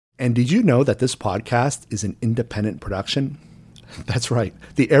And did you know that this podcast is an independent production? That's right.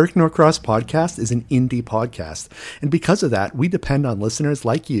 The Eric Norcross podcast is an indie podcast. And because of that, we depend on listeners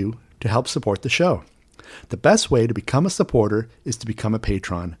like you to help support the show. The best way to become a supporter is to become a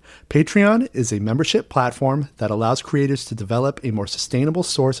patron. Patreon is a membership platform that allows creators to develop a more sustainable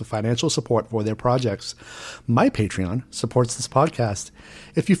source of financial support for their projects. My Patreon supports this podcast.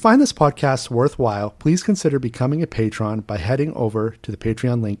 If you find this podcast worthwhile, please consider becoming a patron by heading over to the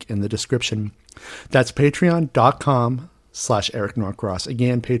Patreon link in the description. That's patreon.com/Eric Norcross.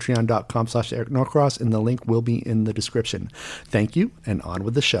 Again, patreon.com/Eric Norcross, and the link will be in the description. Thank you, and on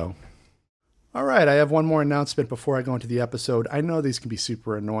with the show. All right, I have one more announcement before I go into the episode. I know these can be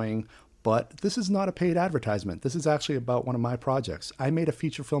super annoying, but this is not a paid advertisement. This is actually about one of my projects. I made a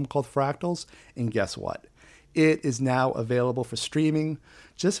feature film called Fractals, and guess what? It is now available for streaming.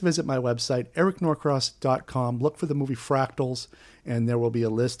 Just visit my website, ericnorcross.com, look for the movie Fractals, and there will be a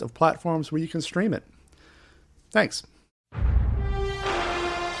list of platforms where you can stream it. Thanks.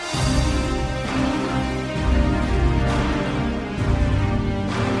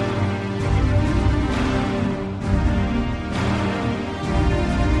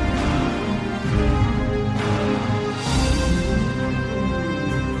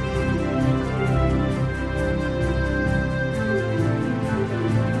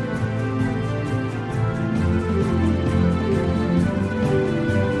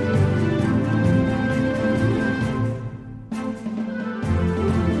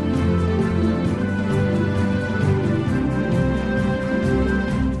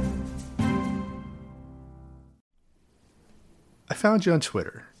 I found you on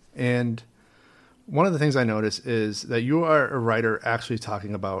Twitter, and one of the things I noticed is that you are a writer actually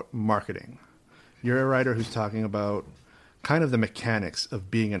talking about marketing. You're a writer who's talking about kind of the mechanics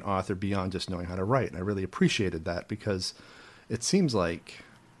of being an author beyond just knowing how to write. And I really appreciated that because it seems like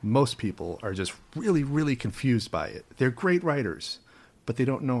most people are just really, really confused by it. They're great writers, but they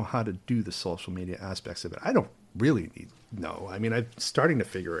don't know how to do the social media aspects of it. I don't really know. I mean, I'm starting to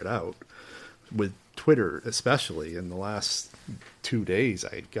figure it out with Twitter, especially in the last 2 days.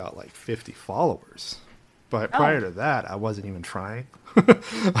 I got like 50 followers, but prior to that, I wasn't even trying.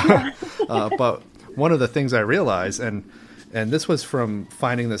 But one of the things I realized, and this was from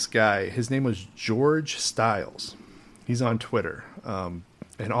finding this guy, his name was George Stiles. He's on Twitter. And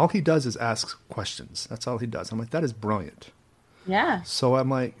all he does is ask questions. That's all he does. I'm like, that is brilliant. Yeah. So I'm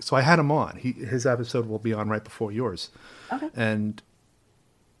like, so I had him on. His episode will be on right before yours. Okay. And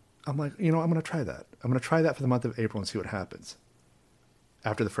I'm like, I'm going to try that. I'm going to try that for the month of April and see what happens.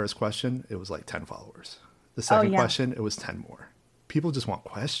 After the first question, it was like 10 followers. The second question, it was 10 more. People just want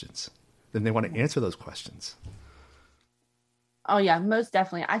questions. Then they want to answer those questions. Oh yeah, most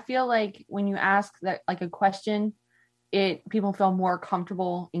definitely. I feel like when you ask that like a question, people feel more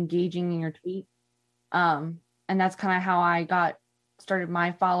comfortable engaging in your tweet. And that's kind of how I got started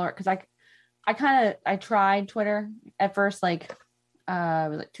my follower. Cause I tried Twitter at first, like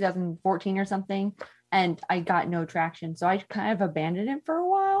 2014 or something, and I got no traction. So I kind of abandoned it for a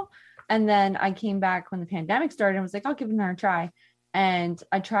while. And then I came back when the pandemic started and was like, I'll give it another try. And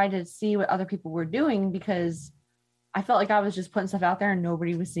I tried to see what other people were doing because I felt like I was just putting stuff out there and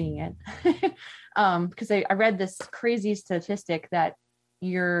nobody was seeing it. Because I read this crazy statistic that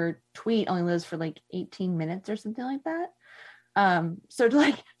your tweet only lives for like 18 minutes or something like that. So to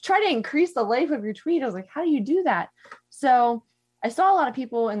like try to increase the life of your tweet, I was like, how do you do that? So I saw a lot of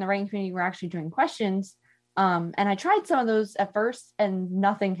people in the writing community were actually doing questions. And I tried some of those at first and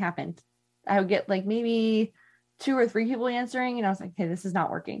nothing happened. I would get like maybe 2 or 3 people answering, and I was like, hey, this is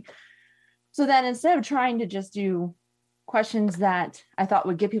not working. So then instead of trying to just do questions that I thought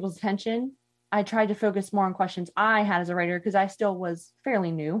would get people's attention, I tried to focus more on questions I had as a writer because I still was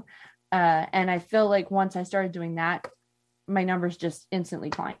fairly new. And I feel like once I started doing that, my numbers just instantly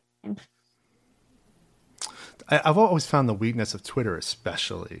climbed. I've always found the weakness of Twitter,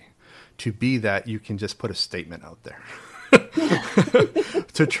 especially, to be that you can just put a statement out there.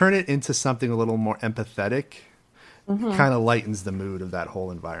 To turn it into something a little more empathetic kind of lightens the mood of that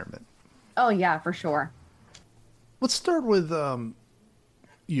whole environment. Oh, yeah, for sure. Let's start with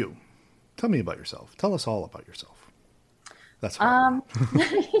you. Tell me about yourself. Tell us all about yourself. That's hard.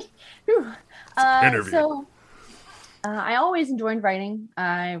 Interview. So I always enjoyed writing.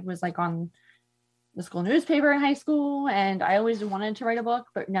 I was like on the school newspaper in high school, and I always wanted to write a book,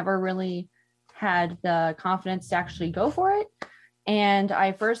 but never really had the confidence to actually go for it. And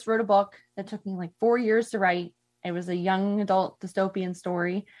I first wrote a book that took me like 4 years to write. It was a young adult dystopian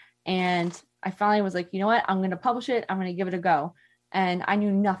story. And I finally was like, you know what? I'm going to publish it. I'm going to give it a go. And I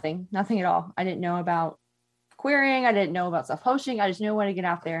knew nothing at all. I didn't know about querying. I didn't know about self-publishing. I just knew when to get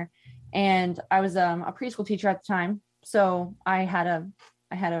out there. And I was a preschool teacher at the time. So I had a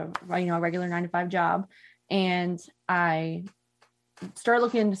regular 9-to-5 job, and I started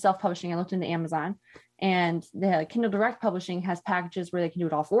looking into self-publishing. I looked into Amazon, and the Kindle Direct Publishing has packages where they can do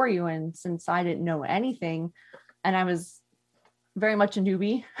it all for you. And since I didn't know anything, and I was very much a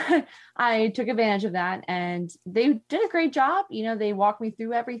newbie, I took advantage of that, and they did a great job. They walked me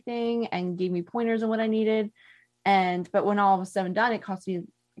through everything and gave me pointers on what I needed. But when all was said and done, it cost me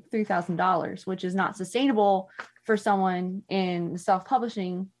 $3,000, which is not sustainable for someone in the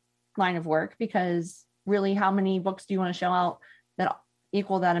self-publishing line of work, because really, how many books do you want to show out that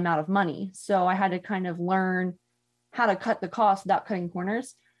equal that amount of money? So I had to kind of learn how to cut the cost without cutting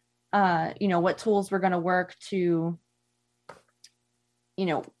corners. What tools were going to work to,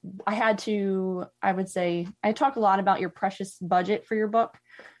 I would say, I talk a lot about your precious budget for your book.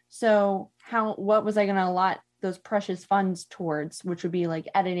 So what was I going to allot those precious funds towards, which would be like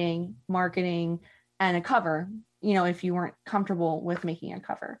editing, marketing, and a cover, if you weren't comfortable with making a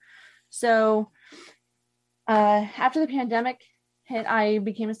cover. So after the pandemic hit, I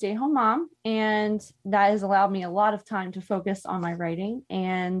became a stay-at-home mom, and that has allowed me a lot of time to focus on my writing.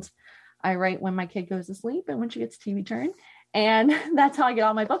 And I write when my kid goes to sleep and when she gets TV turn. And that's how I get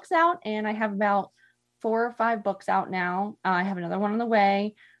all my books out. And I have about 4 or 5 books out now. I have another one on the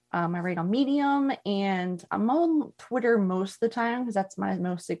way. I write on Medium, and I'm on Twitter most of the time because that's my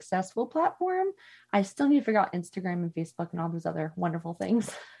most successful platform. I still need to figure out Instagram and Facebook and all those other wonderful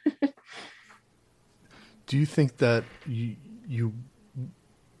things. Do you think that you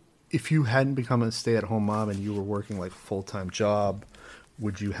if you hadn't become a stay-at-home mom and you were working like a full-time job,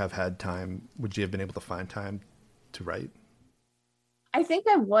 would you have been able to find time to write? I think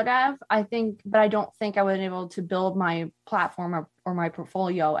I would have. But I don't think I would have been able to build my platform or my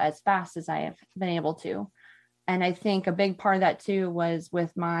portfolio as fast as I have been able to. And I think a big part of that too was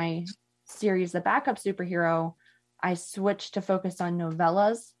with my series, The Backup Superhero, I switched to focus on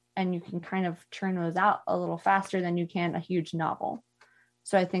novellas, and you can kind of churn those out a little faster than you can a huge novel.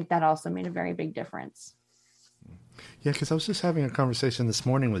 So I think that also made a very big difference. Yeah, because I was just having a conversation this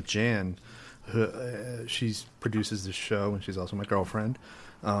morning with Jan. She produces this show, and she's also my girlfriend.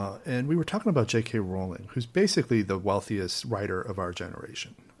 And we were talking about J.K. Rowling, who's basically the wealthiest writer of our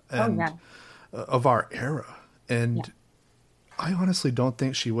generation and of our era. And I honestly don't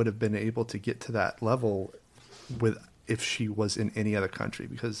think she would have been able to get to that level if she was in any other country,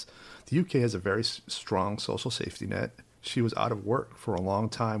 because the UK has a very strong social safety net. She was out of work for a long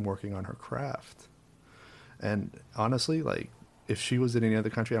time working on her craft. And honestly, if she was in any other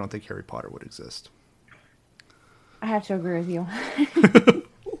country, I don't think Harry Potter would exist. I have to agree with you.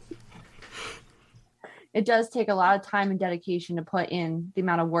 It does take a lot of time and dedication to put in the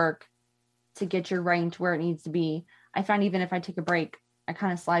amount of work to get your writing to where it needs to be. I find even if I take a break, I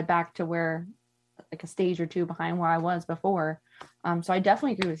kind of slide back to where, like a stage or 2 behind where I was before. So I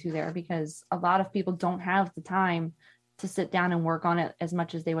definitely agree with you there, because a lot of people don't have the time to sit down and work on it as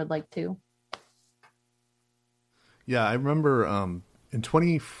much as they would like to. Yeah, I remember in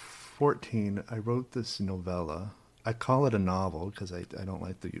 2014, I wrote this novella. I call it a novel because I don't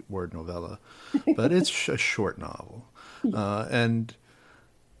like the word novella, but it's a short novel. And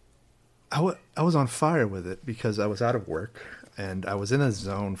I was on fire with it because I was out of work, and I was in a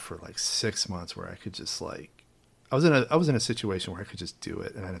zone for like 6 months where I could just I was in a situation where I could just do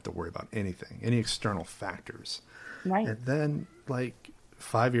it, and I didn't have to worry about anything, any external factors. Right. And then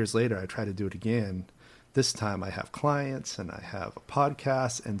 5 years later, I tried to do it again. This time I have clients, and I have a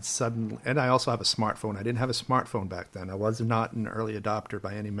podcast, and I also have a smartphone. I didn't have a smartphone back then. I was not an early adopter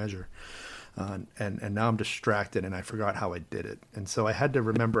by any measure. And now I'm distracted, and I forgot how I did it. And so I had to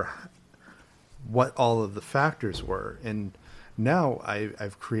remember what all of the factors were. And now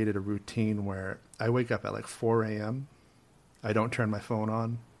I've created a routine where I wake up at 4 a.m. I don't turn my phone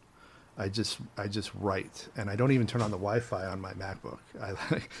on. I just write, and I don't even turn on the Wi-Fi on my MacBook.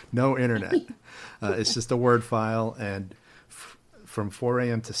 No internet. It's just a Word file, and from 4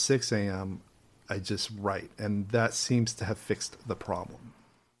 a.m. to 6 a.m. I just write, and that seems to have fixed the problem.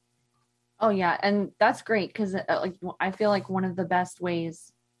 Oh yeah, and that's great, because I feel like one of the best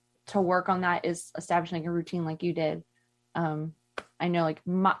ways to work on that is establishing a routine like you did. I know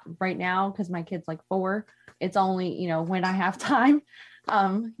right now, because my kid's 4, it's only when I have time.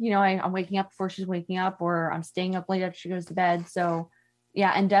 I'm waking up before she's waking up, or I'm staying up late after she goes to bed. So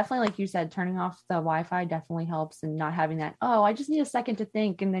yeah, and definitely, like you said, turning off the Wi-Fi definitely helps, and not having that, I just need a second to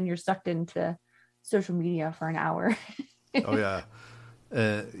think, and then you're sucked into social media for an hour. Oh yeah.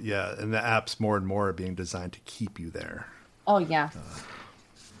 Yeah, and the apps more and more are being designed to keep you there. Oh yeah.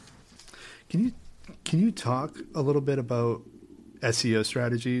 Can Can you talk a little bit about SEO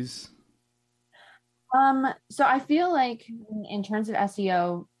strategies? So I feel like in terms of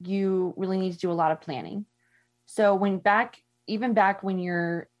SEO, you really need to do a lot of planning. So even back when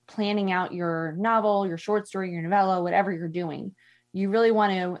you're planning out your novel, your short story, your novella, whatever you're doing, you really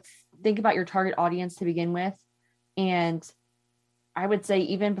want to think about your target audience to begin with. And I would say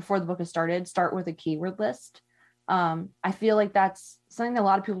even before the book is started, start with a keyword list. I feel like that's something that a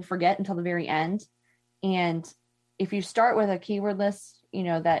lot of people forget until the very end. And if you start with a keyword list,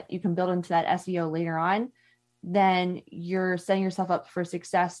 that you can build into that SEO later on, then you're setting yourself up for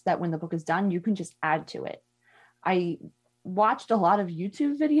success that when the book is done, you can just add to it. I watched a lot of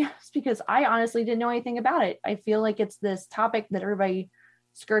YouTube videos because I honestly didn't know anything about it. I feel like it's this topic that everybody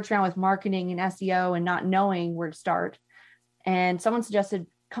skirts around with marketing and SEO and not knowing where to start. And someone suggested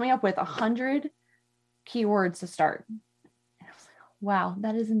coming up with 100 keywords to start. And I was like, wow,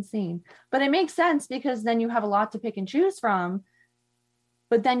 that is insane. But it makes sense because then you have a lot to pick and choose from.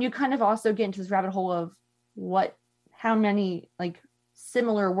 But then you kind of also get into this rabbit hole of how many like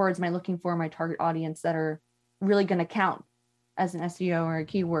similar words am I looking for in my target audience that are really going to count as an SEO or a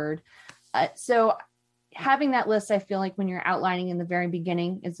keyword. So having that list, I feel like when you're outlining in the very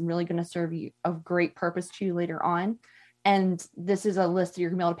beginning is really going to serve you of great purpose to you later on. And this is a list that you're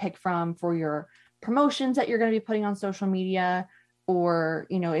going to be able to pick from for your promotions that you're going to be putting on social media. Or,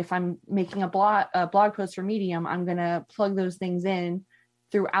 if I'm making a blog post for Medium, I'm going to plug those things in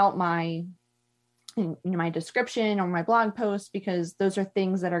throughout my description or my blog post, because those are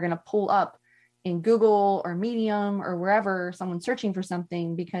things that are going to pull up in Google or Medium or wherever someone's searching for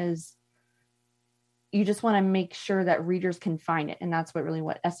something, because you just want to make sure that readers can find it. And that's what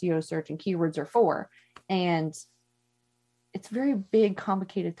SEO search and keywords are for. And it's a very big,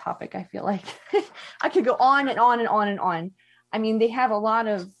 complicated topic. I feel like I could go on and on and on and on. I mean, they have a lot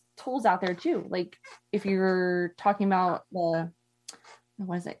of tools out there too. Like if you're talking about the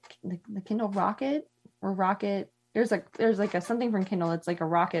Kindle Rocket or Rocket, there's like a something from Kindle. It's like a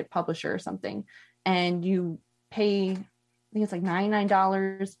Rocket publisher or something. And you pay, I think it's like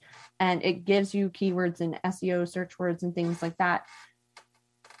 $99, and it gives you keywords and SEO search words and things like that.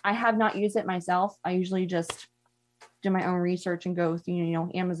 I have not used it myself. I usually just do my own research and go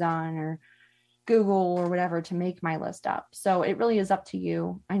through, Amazon or Google or whatever to make my list up. So it really is up to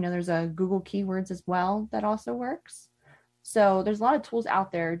you. I know there's a Google Keywords as well that also works. So there's a lot of tools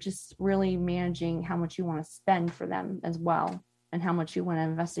out there, just really managing how much you want to spend for them as well, and how much you want to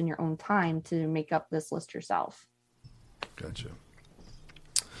invest in your own time to make up this list yourself. Gotcha.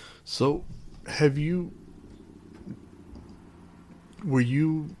 So were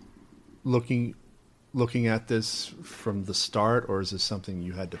you looking at this from the start, or is this something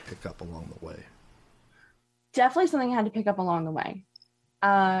you had to pick up along the way? Definitely something I had to pick up along the way.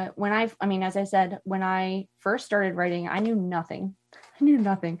 As I said, when I first started writing, I knew nothing.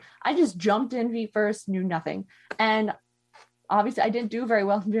 I just jumped in feet first, knew nothing. And obviously I didn't do very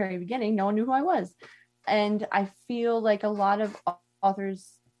well in the very beginning. No one knew who I was. And I feel like a lot of authors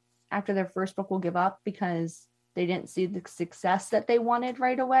after their first book will give up because they didn't see the success that they wanted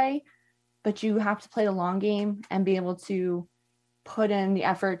right away. But you have to play the long game and be able to put in the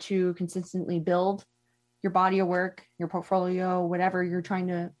effort to consistently build your body of work, your portfolio, whatever you're trying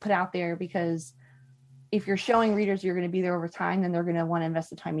to put out there. Because if you're showing readers you're going to be there over time, then they're going to want to invest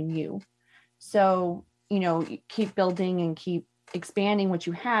the time in you. So, keep building and keep expanding what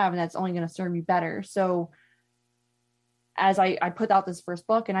you have, and that's only going to serve you better. So as I put out this first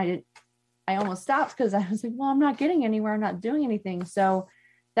book, and I almost stopped because I was like, well, I'm not getting anywhere. I'm not doing anything. So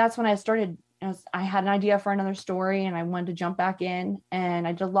that's when I started. I had an idea for another story and I wanted to jump back in, and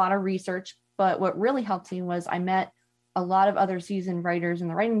I did a lot of research. But what really helped me was I met a lot of other seasoned writers in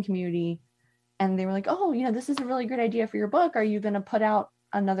the writing community, and they were like, oh, this is a really great idea for your book. Are you going to put out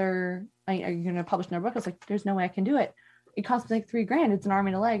are you going to publish another book? I was like, there's no way I can do it. It costs me like $3,000. It's an arm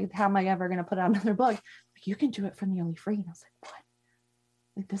and a leg. How am I ever going to put out another book? Like, you can do it for nearly free. And I was like, what?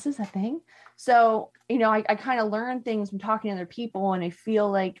 Like, this is a thing. So, I kind of learned things from talking to other people. And I feel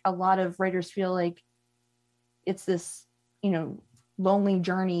like a lot of writers feel like it's this, lonely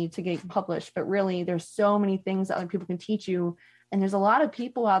journey to get published, but really there's so many things that other people can teach you. And there's a lot of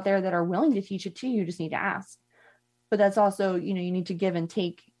people out there that are willing to teach it to you. You just need to ask. But that's also, you need to give and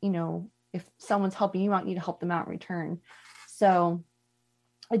take. If someone's helping you out, you need to help them out in return. So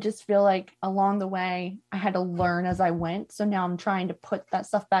I just feel like along the way, I had to learn as I went. So now I'm trying to put that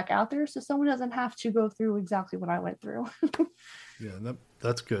stuff back out there so someone doesn't have to go through exactly what I went through. Yeah,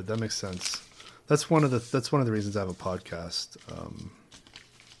 that's good. That makes sense. That's one of the reasons I have a podcast.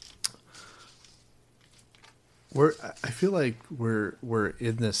 I feel like we're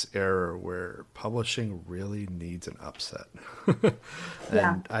in this era where publishing really needs an upset.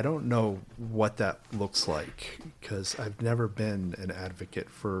 Yeah. And I don't know what that looks like because I've never been an advocate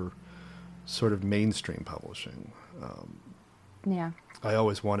for sort of mainstream publishing. Yeah. I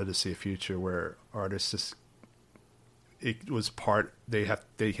always wanted to see a future where artists just it was part they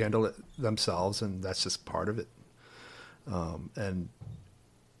handle it themselves and that's just part of it. And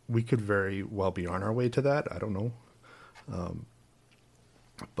we could very well be on our way to that. I don't know,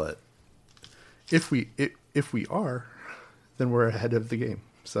 but if we are, then we're ahead of the game.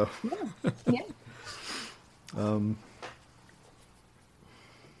 So, Yeah.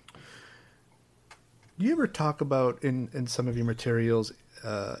 do you ever talk about in some of your materials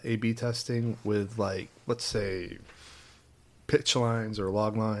A/B testing with like let's say pitch lines or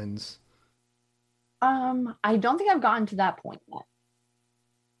log lines? I don't think I've gotten to that point yet.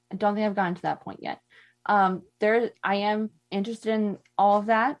 I don't think I've gotten to that point yet. I am interested in all of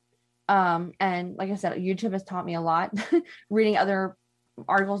that. And like I said, YouTube has taught me a lot. Reading other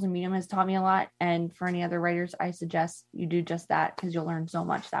articles in Medium has taught me a lot. And for any other writers, I suggest you do just that because you'll learn so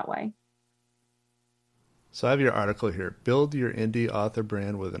much that way. So I have your article here. Build your indie author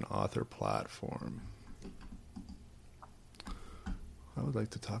brand with an author platform. I would like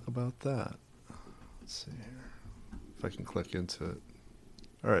to talk about that. Let's see here. If I can click into it.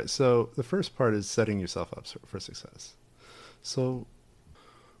 All right. So the first part is setting yourself up for success. So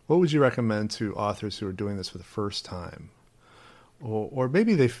what would you recommend to authors who are doing this for the first time? Or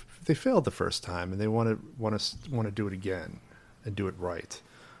maybe they failed the first time and they want to do it again and do it right.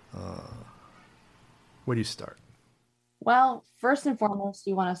 Where do you start? Well, first and foremost,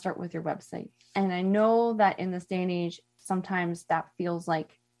 you want to start with your website. And I know that in this day and age, sometimes that feels like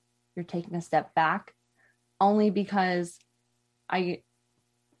you're taking a step back, only because I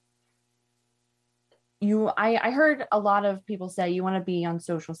heard a lot of people say you want to be on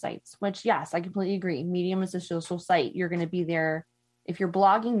social sites, which yes, I completely agree. Medium is a social site. You're going to be there. If you're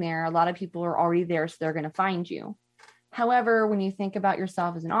blogging there, a lot of people are already there, so they're going to find you. However, when you think about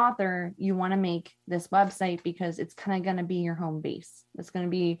yourself as an author, you want to make this website because it's kind of going to be your home base. It's going to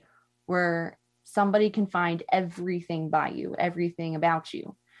be where somebody can find everything by you, everything about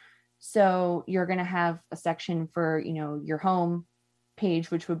you. So you're going to have a section for, your home page,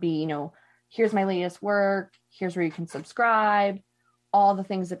 which would be, here's my latest work. Here's where you can subscribe, all the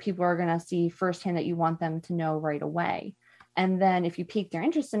things that people are going to see firsthand that you want them to know right away. And then if you pique their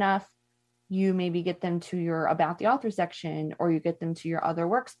interest enough, you maybe get them to your About the Author section, or you get them to your Other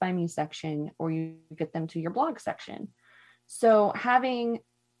Works by Me section, or you get them to your blog section. So having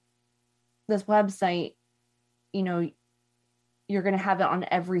this website, you're going to have it on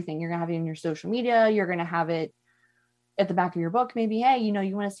everything. You're going to have it in your social media. You're going to have it at the back of your book. Maybe, hey, you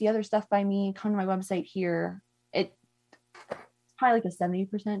want to see other stuff by me, come to my website here. It's probably like a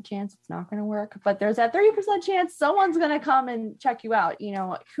 70% chance it's not going to work, but there's that 30% chance someone's going to come and check you out.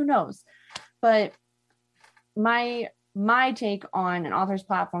 Who knows? But my take on an author's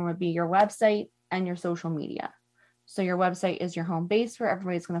platform would be your website and your social media. So your website is your home base where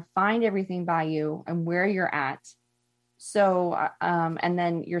everybody's going to find everything by you and where you're at. So, and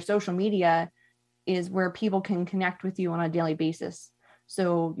then your social media is where people can connect with you on a daily basis.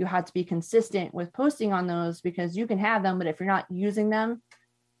 So you have to be consistent with posting on those because you can have them, but if you're not using them,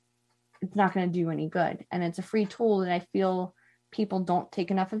 it's not going to do any good. And it's a free tool that I feel people don't take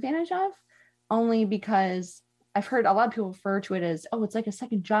enough advantage of, only because I've heard a lot of people refer to it as, oh, it's like a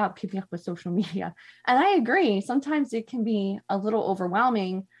second job keeping up with social media. And I agree. Sometimes it can be a little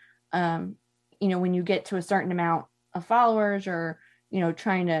overwhelming, when you get to a certain amount of followers or,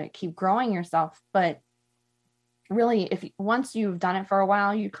 trying to keep growing yourself. But really, once you've done it for a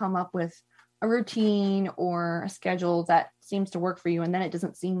while, you come up with a routine or a schedule that seems to work for you. And then it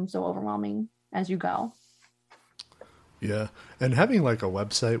doesn't seem so overwhelming as you go. Yeah. And having like a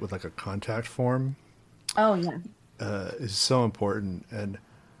website with like a contact form. Oh, yeah. Is so important. And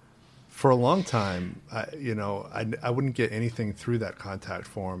for a long time, I wouldn't get anything through that contact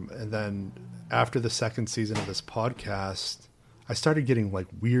form. And then after the second season of this podcast, I started getting like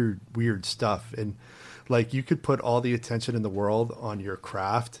weird stuff. And like you could put all the attention in the world on your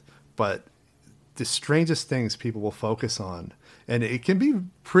craft, but the strangest things people will focus on. And it can be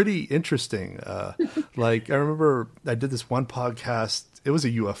pretty interesting. Like I remember I did this one podcast. It was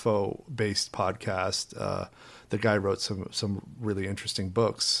a UFO based podcast. The guy wrote some really interesting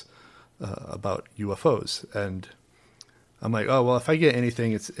books about UFOs. And I'm like, oh, well, if I get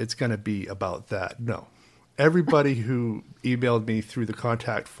anything, it's going to be about that. No. Everybody who emailed me through the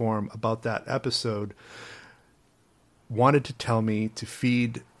contact form about that episode wanted to tell me to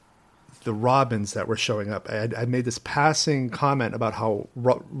feed the robins that were showing up. I made this passing comment about how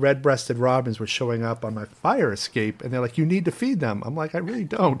red-breasted robins were showing up on my fire escape, and they're like, "You need to feed them." I'm like, "I really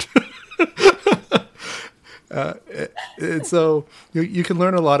don't." And so you can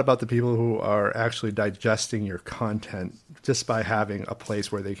learn a lot about the people who are actually digesting your content just by having a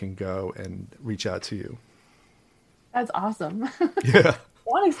place where they can go and reach out to you. That's awesome. Yeah.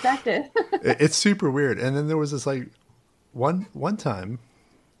 Unexpected. It's super weird. And then there was this like one time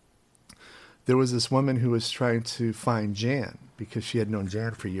there was this woman who was trying to find Jan because she had known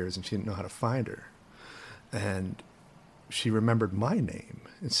Jan for years and she didn't know how to find her. And she remembered my name.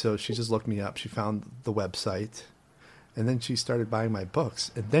 And so she just looked me up. She found the website and then she started buying my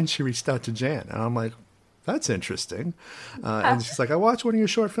books. And then she reached out to Jan. And I'm like, that's interesting. And she's like, I watched one of your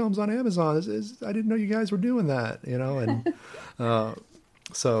short films on Amazon. I didn't know you guys were doing that, you know? And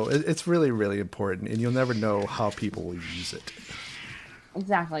so it's really, really important. And you'll never know how people will use it.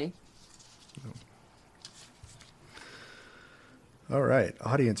 Exactly. All right.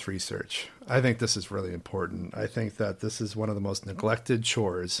 Audience research. I think this is really important. I think that this is one of the most neglected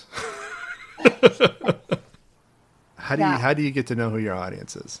chores. How do you get to know who your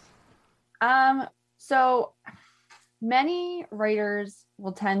audience is? So many writers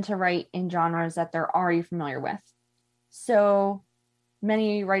will tend to write in genres that they're already familiar with. So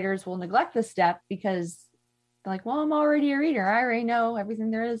many writers will neglect this step because they're like, well, I'm already a reader. I already know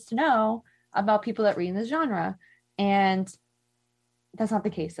everything there is to know about people that read in this genre. And that's not the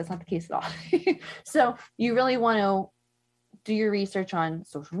case. That's not the case at all. So you really want to do your research on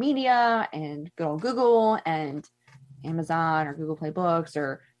social media and go on Google and Amazon or Google Play Books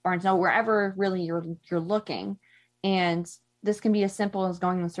or Barnes & Noble, wherever really you're looking. And this can be as simple as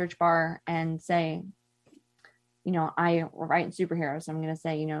going in the search bar and say, you know, I write in superheroes. So I'm going to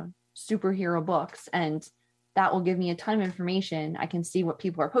say, you know, superhero books. And that will give me a ton of information. I can see what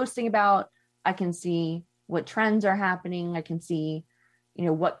people are posting about. I can see what trends are happening. I can see, you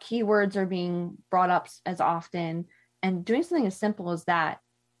know, what keywords are being brought up as often. And doing something as simple as that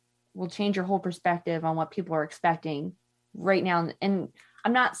will change your whole perspective on what people are expecting right now. And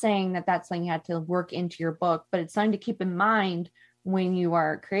I'm not saying that that's something you have to work into your book, but it's something to keep in mind when you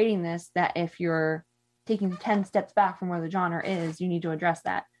are creating this, that if you're taking 10 steps back from where the genre is, you need to address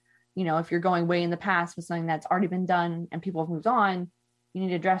that. You know, if you're going way in the past with something that's already been done and people have moved on, you need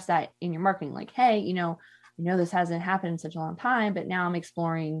to address that in your marketing. Like, hey, you know this hasn't happened in such a long time, but now I'm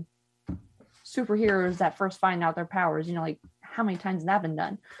exploring superheroes that first find out their powers. You know, like how many times has that been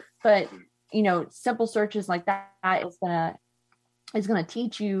done? But, you know, simple searches like that is going to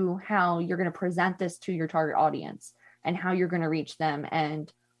teach you how you're going to present this to your target audience and how you're going to reach them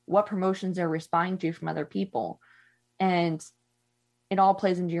and what promotions they're responding to from other people. And it all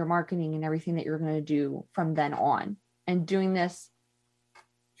plays into your marketing and everything that you're going to do from then on. And doing this,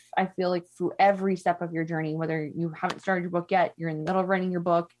 I feel like through every step of your journey, whether you haven't started your book yet, you're in the middle of writing your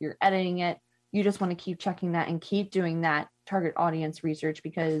book, you're editing it, you just want to keep checking that and keep doing that target audience research,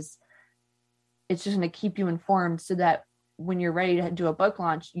 because it's just going to keep you informed so that when you're ready to do a book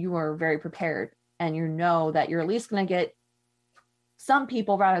launch, you are very prepared and you know that you're at least going to get some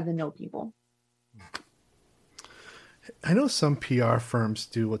people rather than no people. I know some PR firms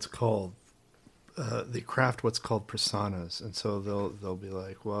do what's called, they craft what's called personas. And so they'll be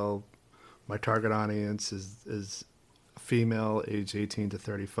like, well, my target audience is a female, age 18 to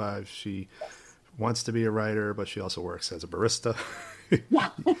 35. She wants to be a writer, but she also works as a barista. Yeah.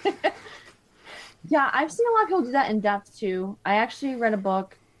 Yeah, I've seen a lot of people do that in depth too. I actually read a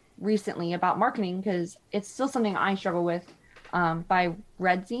book recently about marketing because it's still something I struggle with, by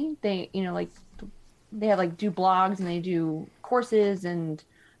Redzi. They, you know, like they have like do blogs and they do courses, and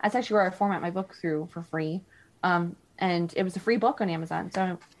that's actually where I format my book through for free. And it was a free book on Amazon.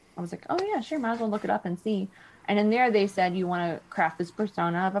 So I was like, oh yeah, sure. Might as well look it up and see. And in there, they said, you want to craft this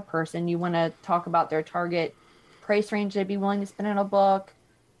persona of a person. You want to talk about their target price range they'd be willing to spend on a book,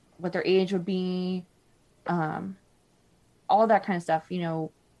 what their age would be, all that kind of stuff, you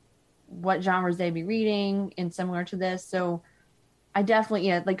know, what genres they'd be reading and similar to this. So I definitely,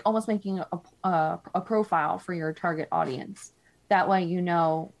 yeah, like almost making a profile for your target audience. That way, you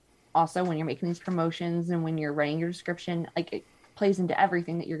know, also when you're making these promotions and when you're writing your description, like it plays into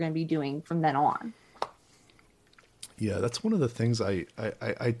everything that you're going to be doing from then on. Yeah, that's one of the things I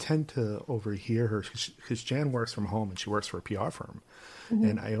tend to overhear her, because Jan works from home and she works for a PR firm. Mm-hmm.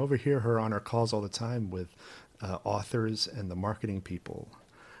 And I overhear her on her calls all the time with authors and the marketing people.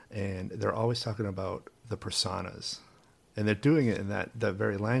 And they're always talking about the personas. And they're doing it in that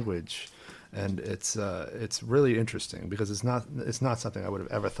very language. And it's really interesting because it's not something I would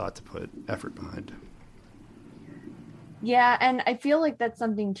have ever thought to put effort behind. Yeah, and I feel like that's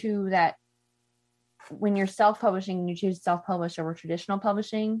something too that when you're self-publishing, you choose self-publish over traditional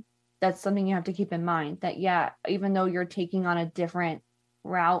publishing, that's something you have to keep in mind that, yeah, even though you're taking on a different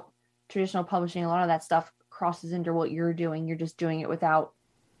route, traditional publishing, a lot of that stuff crosses into what you're doing. You're just doing it without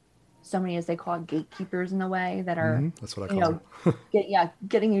so many, as they call it, gatekeepers in the way that are, That's what I you call know, them.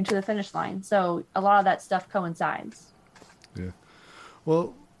 getting you to the finish line. So a lot of that stuff coincides. Yeah.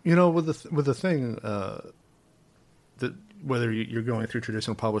 Well, with the thing that whether you're going through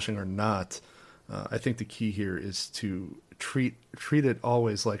traditional publishing or not, I think the key here is to treat it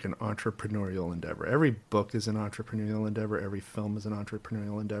always like an entrepreneurial endeavor. Every book is an entrepreneurial endeavor. Every film is an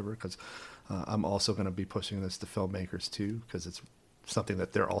entrepreneurial endeavor. Because I'm also going to be pushing this to filmmakers too, because it's something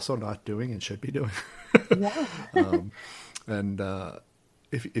that they're also not doing and should be doing. Yeah. And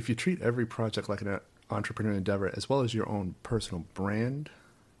if you treat every project like an entrepreneurial endeavor as well as your own personal brand,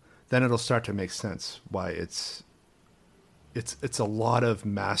 then it'll start to make sense why it's a lot of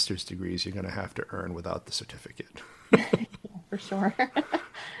master's degrees you're going to have to earn without the certificate. For sure.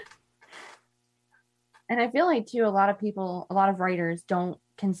 And I feel like too, a lot of people, a lot of writers don't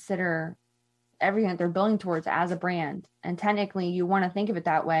consider everything that they're building towards as a brand. And technically you want to think of it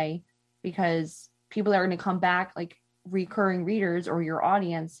that way because people are going to come back, like recurring readers or your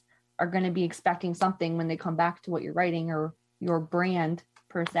audience are going to be expecting something when they come back to what you're writing or your brand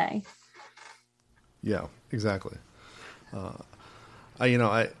per se. Yeah, exactly. I you know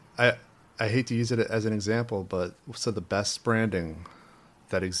I hate to use it as an example, but so the best branding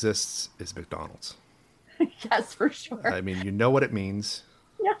that exists is McDonald's. Yes, for sure. I mean, you know what it means.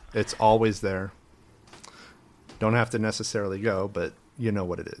 Yeah, It's always there. Don't have to necessarily go, but you know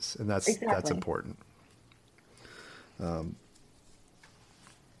what it is, and that's exactly. important.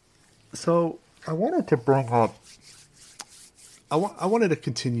 So I wanted to bring up. I wanted to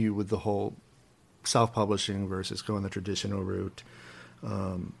continue with the whole self-publishing versus going the traditional route.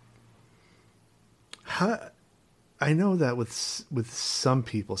 How, I know that with some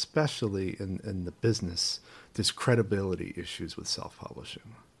people, especially in the business, there's credibility issues with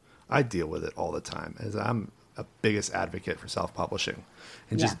self-publishing. I deal with it all the time, as I'm a biggest advocate for self-publishing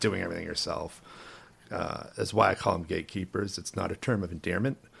and Yeah. just doing everything yourself. That's why I call them gatekeepers. It's not a term of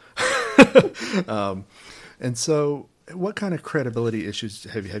endearment. And so, what kind of credibility issues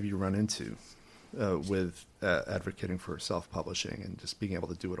have you run into with advocating for self-publishing and just being able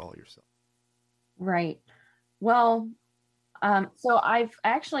to do it all yourself? Right. Well, so I've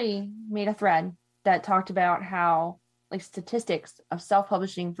actually made a thread that talked about how, like, statistics of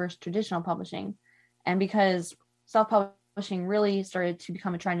self-publishing versus traditional publishing. And because self-publishing really started to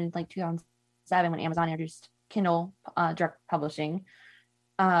become a trend in like 2007 when Amazon introduced Kindle direct publishing,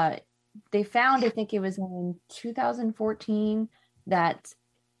 uh, they found, I think it was in 2014, that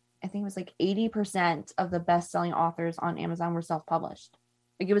I think it was like 80% of the best-selling authors on Amazon were self-published.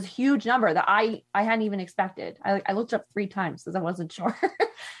 Like, it was a huge number that I hadn't even expected. I looked up 3 times because I wasn't sure.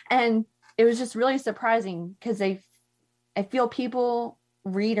 And it was just really surprising because I feel people,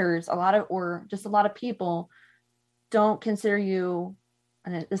 readers, a lot of, or just a lot of people don't consider you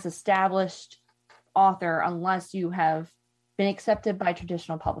this established author unless you have been accepted by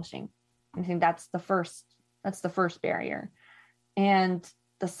traditional publishing. I think that's the first barrier. And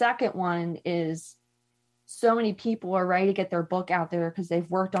the second one is so many people are ready to get their book out there because they've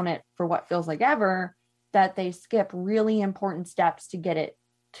worked on it for what feels like ever, that they skip really important steps to get it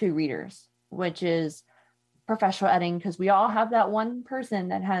to readers, which is professional editing. Because we all have that one person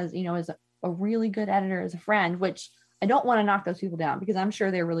that has, is a really good editor as a friend, which I don't want to knock those people down because I'm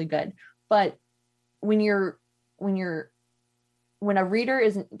sure they're really good. But when a reader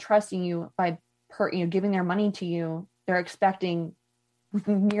isn't trusting you by giving their money to you, they're expecting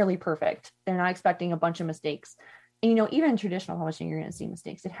nearly perfect. They're not expecting a bunch of mistakes. And even in traditional publishing, you're going to see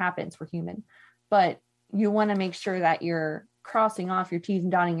mistakes. It happens. We're human. But you want to make sure that you're crossing off your T's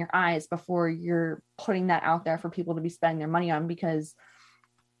and dotting your I's before you're putting that out there for people to be spending their money on. Because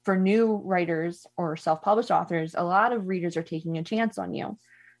for new writers or self-published authors, a lot of readers are taking a chance on you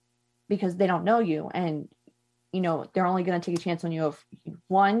because they don't know you. And, they're only going to take a chance on you if,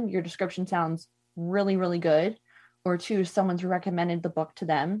 one, your description sounds really, really good, or two, someone's recommended the book to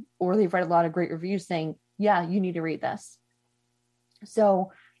them, or they've read a lot of great reviews saying, yeah, you need to read this.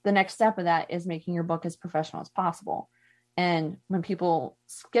 So the next step of that is making your book as professional as possible. And when people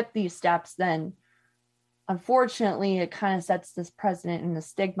skip these steps, then unfortunately, it kind of sets this precedent and the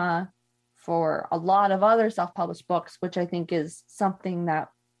stigma for a lot of other self-published books, which I think is something that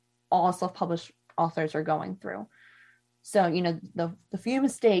all self-published authors are going through. So, the few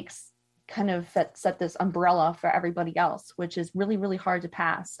mistakes kind of set this umbrella for everybody else, which is really, really hard to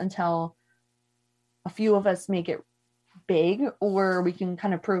pass until a few of us make it big, or we can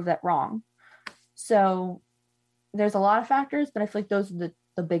kind of prove that wrong. So there's a lot of factors, but I feel like those are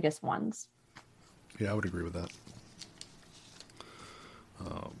the biggest ones. Yeah, I would agree with that.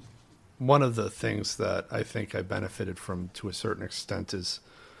 One of the things that I think I benefited from to a certain extent is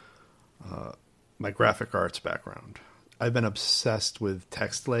my graphic arts background. I've been obsessed with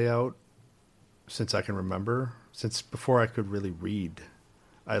text layout since I can remember, since before I could really read.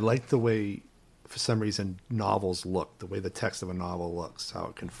 I like the way, for some reason, novels look, the way the text of a novel looks, how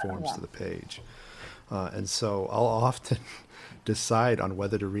it conforms to the page. And so I'll often decide on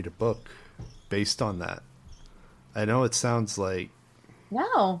whether to read a book based on that. I know it sounds like,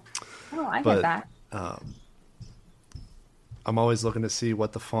 No, I get but that. I'm always looking to see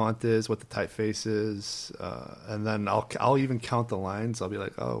what the font is, what the typeface is, and then I'll even count the lines. I'll be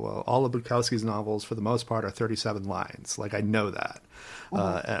like, oh well, all of Bukowski's novels for the most part are 37 lines. Like I know that,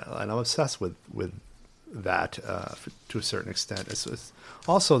 and I'm obsessed with that to a certain extent. It's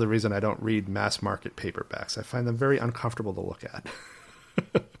also the reason I don't read mass market paperbacks. I find them very uncomfortable to look at.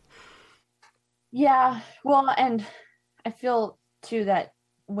 Yeah, well, and I feel too that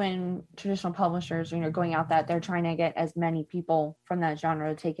when traditional publishers, going out that they're trying to get as many people from that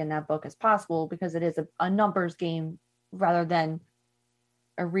genre to take in that book as possible, because it is a numbers game rather than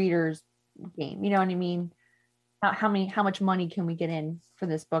a reader's game. You know what I mean? How much money can we get in for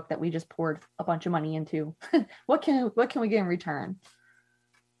this book that we just poured a bunch of money into? what can we get in return?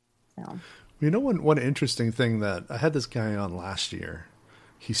 So. One interesting thing that I had this guy on last year.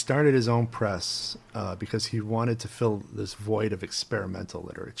 He started his own press because he wanted to fill this void of experimental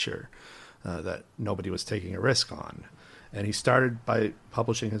literature that nobody was taking a risk on. And he started by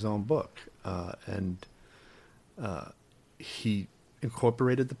publishing his own book. And he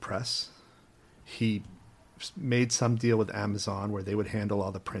incorporated the press. He made some deal with Amazon where they would handle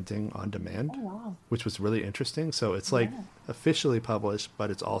all the printing on demand, which was really interesting. So it's like officially published, but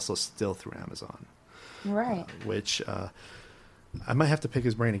it's also still through Amazon. Right. Which... I might have to pick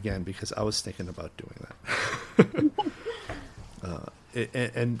his brain again because I was thinking about doing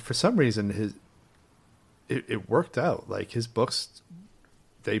that. And for some reason, it worked out. Like his books,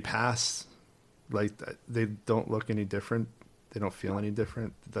 they pass. Like they don't look any different. They don't feel any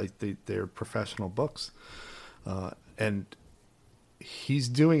different. Like they're professional books, and he's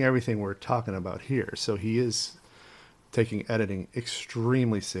doing everything we're talking about here. So he is taking editing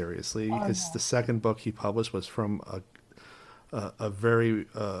extremely seriously. The second book he published was from a very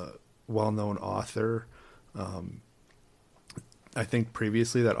well-known author. I think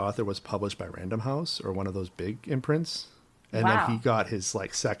previously that author was published by Random House or one of those big imprints. And then he got his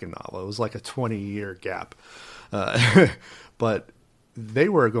second novel. It was like a 20-year gap. But they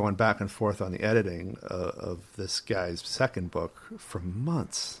were going back and forth on the editing of this guy's second book for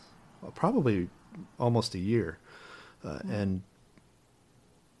months, probably almost a year. And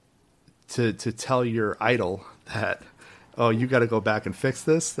to tell your idol that, oh, you got to go back and fix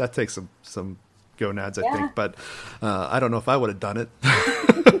this, that takes some gonads, I think. But I don't know if I would have done it.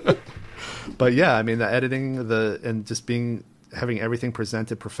 But yeah, I mean, the editing, and just having everything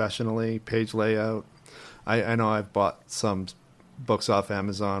presented professionally, page layout. I know I've bought some books off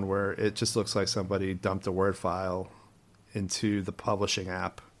Amazon where it just looks like somebody dumped a Word file into the publishing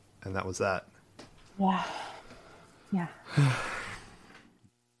app, and that was that. Yeah. Yeah.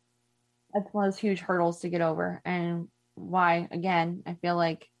 That's one of those huge hurdles to get over, and why, again, I feel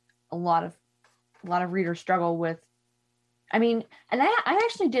like a lot of readers struggle with. I mean, and I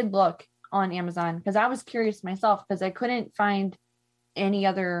actually did look on Amazon because I was curious myself, because I couldn't find any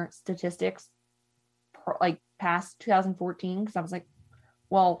other statistics past 2014, because I was like,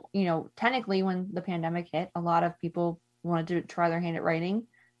 well, technically when the pandemic hit, a lot of people wanted to try their hand at writing,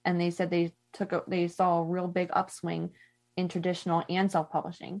 and they said they saw a real big upswing in traditional and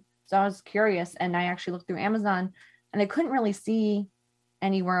self-publishing. So I was curious, and I actually looked through Amazon, and I couldn't really see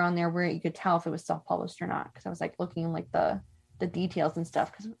anywhere on there where you could tell if it was self-published or not, because I was looking the details and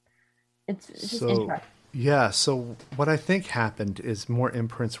stuff, because it's just interesting. Yeah, so what I think happened is more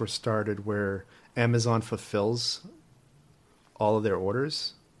imprints were started where Amazon fulfills all of their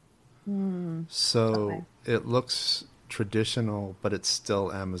orders. So it looks traditional, but it's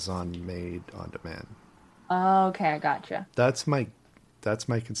still Amazon made on demand. Okay, I gotcha. That's my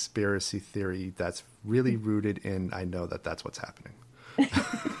conspiracy theory. That's really rooted in, I know that's what's happening.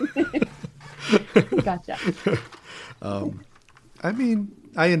 Gotcha. I mean,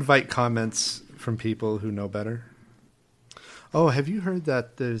 I invite comments from people who know better. Oh, have you heard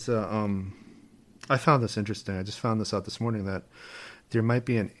that there's I found this interesting. I just found this out this morning, that there might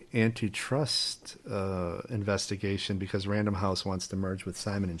be an antitrust investigation because Random House wants to merge with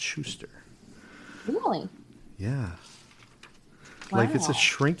Simon & Schuster. Really? Yeah. Like it's a Wow.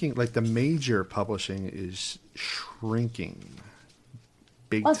 shrinking, like the major publishing is shrinking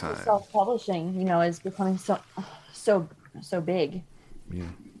big Plus, with time. self-publishing, is becoming so so big. Yeah.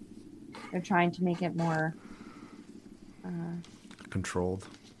 They're trying to make it more. Controlled.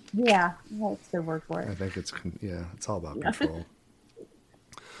 Yeah, that's a good word for I it. think yeah, it's all about Yeah. control.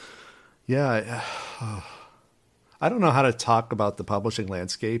 Yeah. I don't know how to talk about the publishing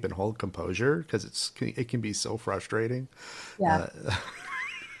landscape and hold composure because it can be so frustrating. Yeah.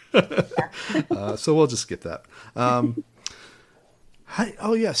 So we'll just skip that. Oh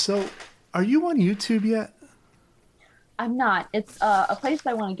yeah. So are you on YouTube yet? I'm not. It's a place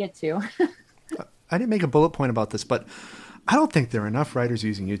I want to get to. I didn't make a bullet point about this, but I don't think there are enough writers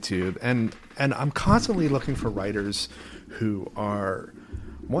using YouTube, and I'm constantly looking for writers who are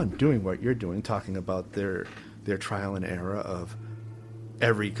one doing what you're doing, talking about their trial and error of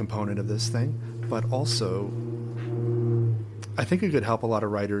every component of this thing, but also I think it could help a lot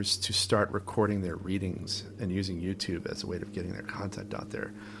of writers to start recording their readings and using YouTube as a way of getting their content out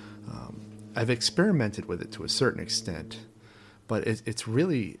there. I've experimented with it to a certain extent, but it's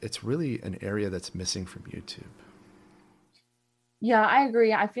really an area that's missing from YouTube. Yeah, I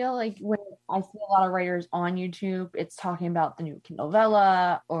agree. I feel like when I see a lot of writers on YouTube, it's talking about the new Kindle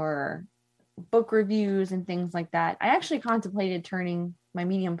Vella or book reviews and things like that. I actually contemplated turning my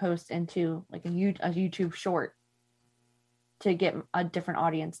Medium post into like a YouTube short to get a different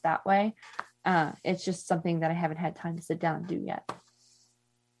audience that way. It's just something that I haven't had time to sit down and do yet.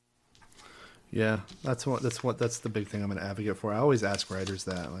 Yeah, that's the big thing I'm going to advocate for. I always ask writers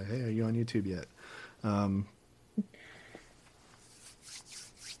that, like, hey, are you on YouTube yet?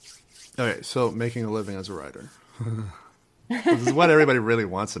 Okay, so making a living as a writer. This is what everybody really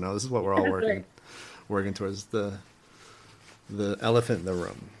wants to know. This is what we're all working towards, the elephant in the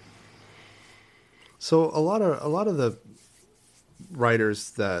room. So a lot of the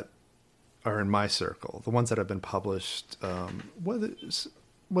writers that are in my circle, the ones that have been published,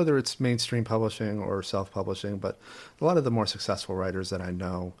 whether it's mainstream publishing or self-publishing, but a lot of the more successful writers that I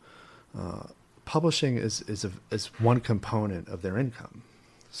know, publishing is one component of their income.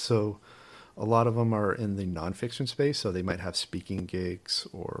 So a lot of them are in the nonfiction space, so they might have speaking gigs,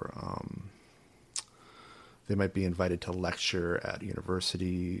 or they might be invited to lecture at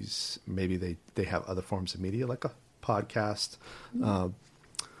universities. Maybe they have other forms of media like a podcast.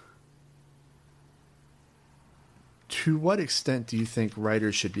 To what extent do you think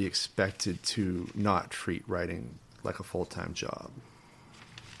writers should be expected to not treat writing like a full-time job?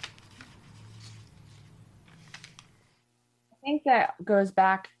 I think that goes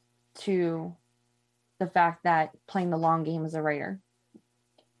back to the fact that playing the long game as a writer.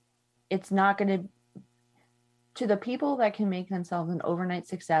 It's not going to the people that can make themselves an overnight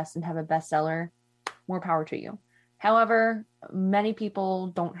success and have a bestseller, more power to you. However, many people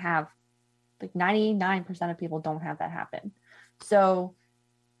don't have, like 99% of people don't have that happen. So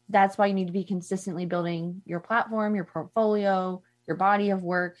that's why you need to be consistently building your platform, your portfolio, your body of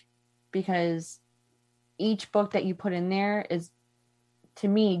work, because each book that you put in there is, to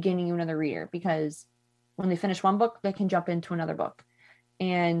me, gaining you another reader, because when they finish one book, they can jump into another book.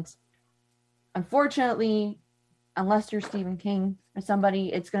 And unfortunately, unless you're Stephen King or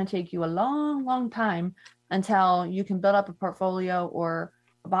somebody, it's going to take you a long, long time until you can build up a portfolio or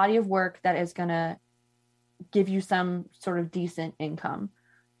a body of work that is going to give you some sort of decent income.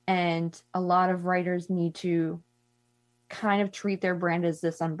 And a lot of writers need to kind of treat their brand as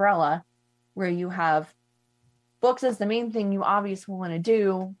this umbrella where you have books as the main thing you obviously want to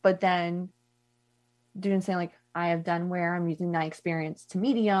do, but then doing something like I have done, where I'm using that experience to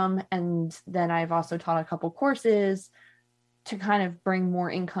Medium, and then I've also taught a couple courses to kind of bring more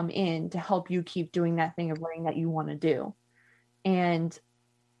income in to help you keep doing that thing of writing that you want to do. And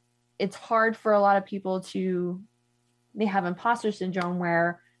it's hard for a lot of people they have imposter syndrome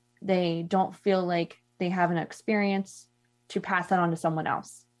where they don't feel like they have an experience to pass that on to someone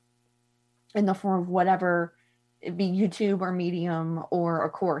else in the form of whatever it be, YouTube or Medium or a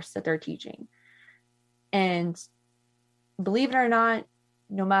course that they're teaching. And believe it or not,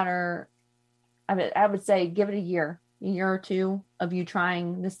 no matter, I would say give it a year or two of you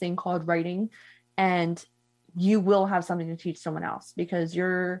trying this thing called writing, and you will have something to teach someone else, because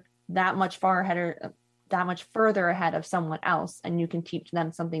you're that much further ahead of someone else, and you can teach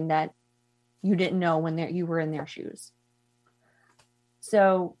them something that you didn't know when you were in their shoes.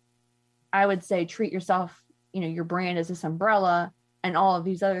 So I would say treat yourself, your brand as this umbrella, and all of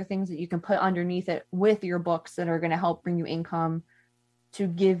these other things that you can put underneath it with your books that are going to help bring you income to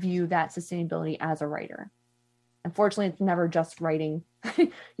give you that sustainability as a writer. Unfortunately, it's never just writing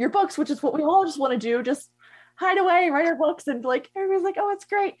your books, which is what we all just want to do. Just hide away, write our books, and like everybody's like, oh, it's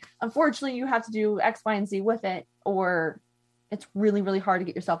great. Unfortunately, you have to do X, Y, and Z with it, or it's really, really hard to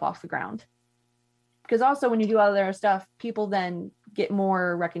get yourself off the ground. Because also when you do other stuff, people then get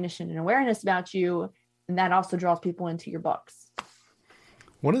more recognition and awareness about you, and that also draws people into your books.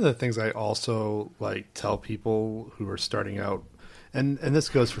 One of the things I also like tell people who are starting out, and this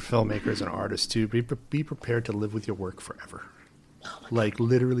goes for filmmakers and artists too, be prepared to live with your work forever. Like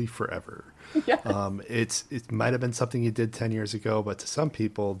literally forever. Yeah. It might have been something you did 10 years ago, but to some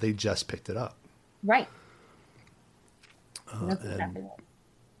people, they just picked it up. Right. That's exactly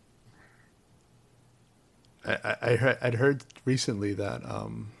right. I'd heard recently that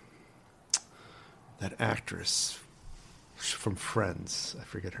that actress from Friends, I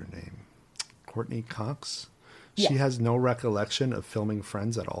forget her name, Courtney Cox. Yeah. She has no recollection of filming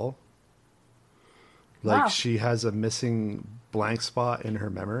Friends at all. Like, wow. She has a missing blank spot in her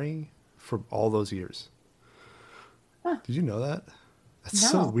memory for all those years. Huh. Did you know that? That's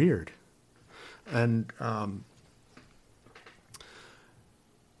No. so weird. And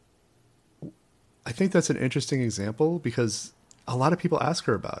I think that's an interesting example because a lot of people ask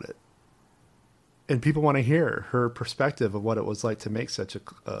her about it. And people want to hear her perspective of what it was like to make such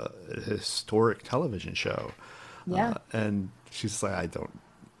a historic television show. Yeah. And she's like, I don't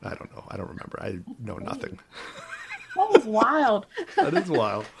know. I don't remember. I know nothing. That was wild. That is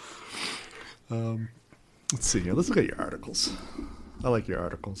wild. Let's see here. Let's look at your articles. I like your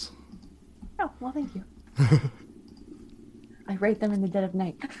articles. Oh, well, thank you. I write them in the dead of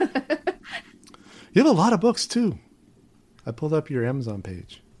night. You have a lot of books too. I pulled up your Amazon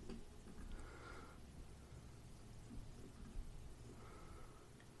page.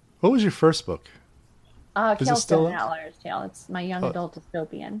 What was your first book? Is it still Kelston, up? An Outliers Tale. It's my young adult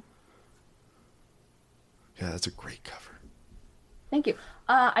dystopian. Yeah, that's a great cover. Thank you.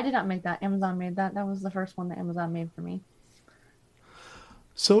 I did not make that. Amazon made that. That was the first one that Amazon made for me.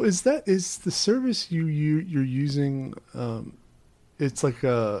 So is the service you're using? It's like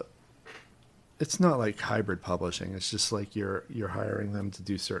it's not like hybrid publishing. It's just like you're hiring them to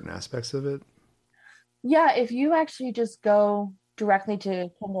do certain aspects of it. Yeah, if you actually just go directly to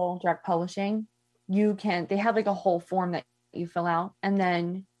Kindle Direct Publishing, they have like a whole form that you fill out, and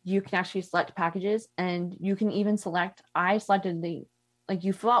then you can actually select packages, and you can even I selected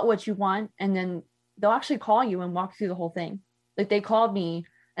you fill out what you want, and then they'll actually call you and walk through the whole thing. Like they called me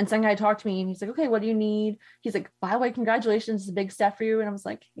and some guy talked to me and he's like, okay, what do you need? He's like, by the way, congratulations, it's a big step for you. And I was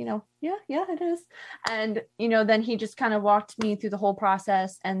like, yeah, it is. And, then he just kind of walked me through the whole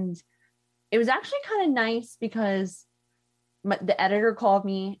process. And it was actually kind of nice because the editor called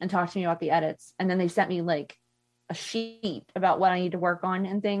me and talked to me about the edits. And then they sent me like a sheet about what I need to work on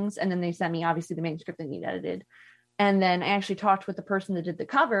and things. And then they sent me obviously the manuscript that need edited. And then I actually talked with the person that did the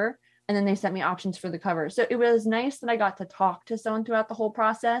cover, and then they sent me options for the cover. So it was nice that I got to talk to someone throughout the whole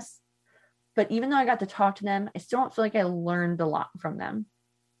process. But even though I got to talk to them, I still don't feel like I learned a lot from them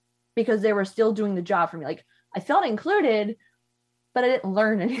because they were still doing the job for me. Like I felt included, but I didn't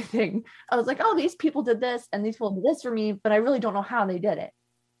learn anything. I was like, oh, these people did this and these people did this for me, but I really don't know how they did it.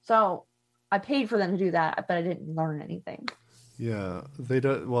 So I paid for them to do that, but I didn't learn anything. Yeah, they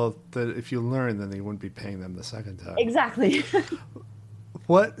don't. Well, if you learn, then they wouldn't be paying them the second time. Exactly.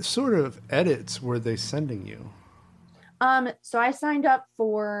 What sort of edits were they sending you? So I signed up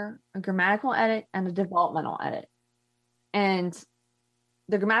for a grammatical edit and a developmental edit. And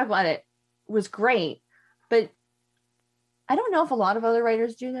the grammatical edit was great, but I don't know if a lot of other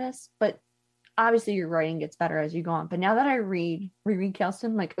writers do this, but obviously your writing gets better as you go on. But now that I reread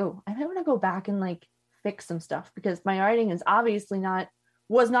Kelston, I'm like, oh, I want to go back and like fix some stuff because my writing is obviously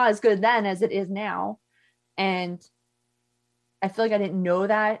was not as good then as it is now. And I feel like I didn't know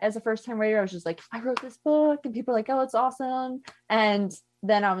that as a first time writer. I was just like, I wrote this book and people are like, oh, it's awesome. And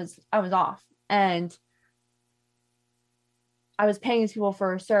then I was off, and I was paying these people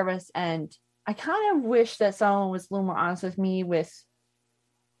for a service. And I kind of wish that someone was a little more honest with me which,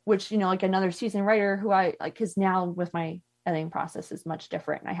 like another seasoned writer who I like, cause now with my editing process is much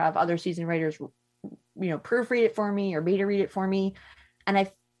different. I have other seasoned writers, proofread it for me or beta read it for me. And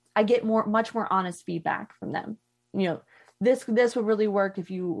I get much more honest feedback from them. This would really work if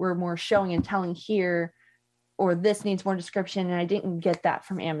you were more showing and telling here, or this needs more description. And I didn't get that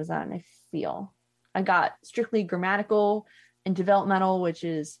from Amazon. I feel I got strictly grammatical and developmental, which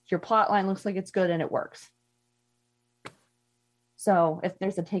is your plot line looks like it's good and it works. So if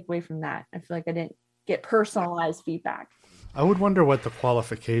there's a takeaway from that, I feel like I didn't get personalized feedback. I would wonder what the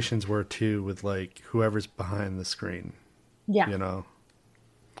qualifications were too with like whoever's behind the screen. Yeah.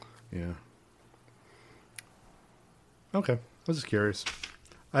 Yeah. Okay. I was just curious.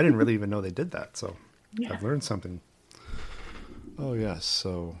 I didn't really even know they did that. So Yeah. I've learned something. Oh, yes.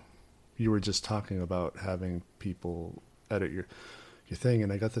 So you were just talking about having people edit your thing,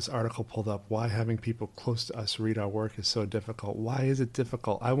 and I got this article pulled up. Why having people close to us read our work is so difficult. Why is it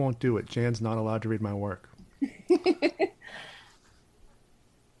difficult? I won't do it. Jan's not allowed to read my work.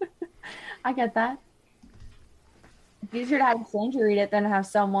 I get that. It's easier to have a stranger read it than to have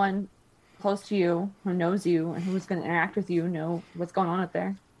someone close to you who knows you and who's going to interact with you know what's going on up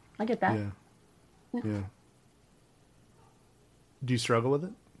there. I get that. Yeah. Yeah. Do you struggle with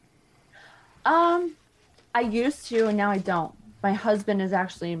it? Um, I used to, and now I don't. My husband is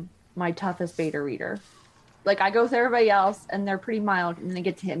actually my toughest beta reader. Like I go with everybody else, and they're pretty mild, and then I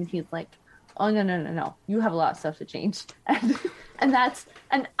get to him, and he's like, "Oh no, no, no, no! You have a lot of stuff to change," and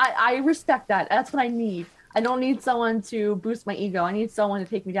I respect that. That's what I need. I don't need someone to boost my ego. I need someone to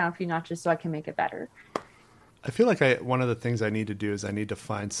take me down a few notches so I can make it better. I feel like one of the things I need to do is I need to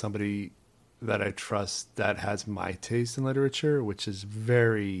find somebody that I trust that has my taste in literature, which is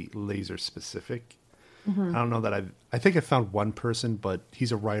very laser specific. I don't know that I think I found one person, but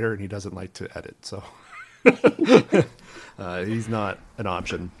he's a writer and he doesn't like to edit. So he's not an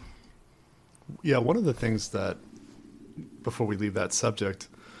option. Yeah. One of the things that, before we leave that subject,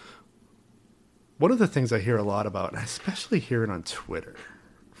 one of the things I hear a lot about, and I especially hear it on Twitter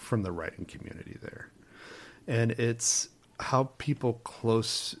from the writing community there, and it's how people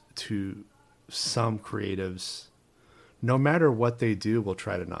close to some creatives, no matter what they do, will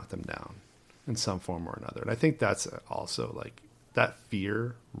try to knock them down in some form or another. And I think that's also like that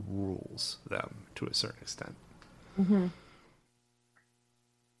fear rules them to a certain extent. Mm-hmm.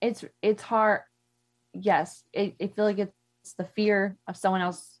 It's hard. Yes, I feel like it's the fear of someone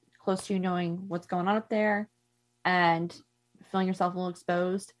else close to you knowing what's going on up there and feeling yourself a little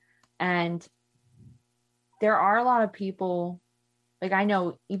exposed. And there are a lot of people, like I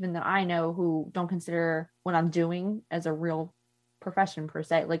know, even that I know, who don't consider what I'm doing as a real profession per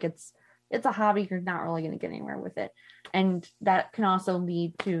se. Like it's a hobby. You're not really going to get anywhere with it. And that can also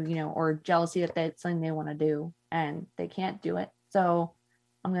lead to, or jealousy that that's something they want to do and they can't do it. So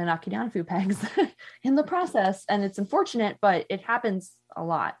I'm going to knock you down a few pegs in the process. And it's unfortunate, but it happens a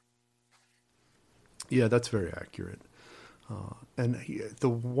lot. Yeah, that's very accurate. And the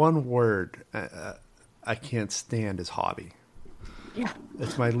one word I can't stand is hobby. Yeah.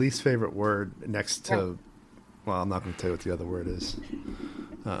 It's my least favorite word next to, well, I'm not going to tell you what the other word is.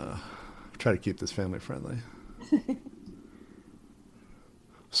 Try to keep this family friendly.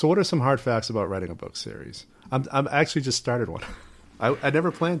 So what are some hard facts about writing a book series? I'm actually just started one. I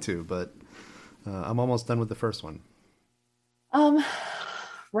never planned to, but I'm almost done with the first one.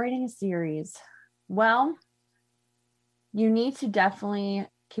 Writing a series. Well, you need to definitely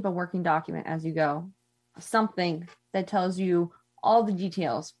keep a working document as you go. Something that tells you all the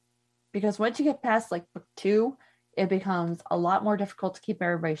details. Because once you get past like book 2, it becomes a lot more difficult to keep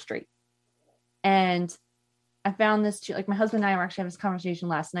everybody straight. And I found this too, like my husband and I were actually having this conversation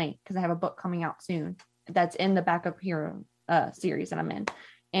last night because I have a book coming out soon that's in the Backup Hero series that I'm in.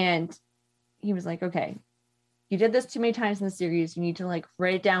 And he was like, okay, you did this too many times in the series. You need to like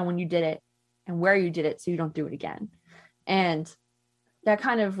write it down when you did it and where you did it so you don't do it again. And that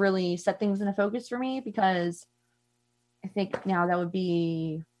kind of really set things into focus for me because I think now that would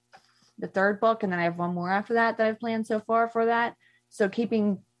be the 3rd book. And then I have one more after that I've planned so far for that. So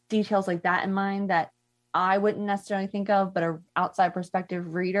keeping details like that in mind that I wouldn't necessarily think of, but an outside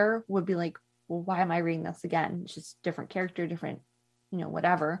perspective reader would be like, well, why am I reading this again? It's just different character, different,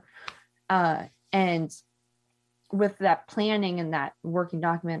 whatever. And with that planning and that working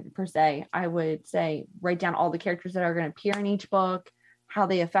document per se, I would say write down all the characters that are going to appear in each book, how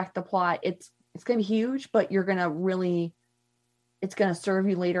they affect the plot. It's going to be huge, but you're going to really, it's going to serve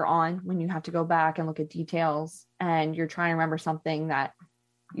you later on when you have to go back and look at details and you're trying to remember something that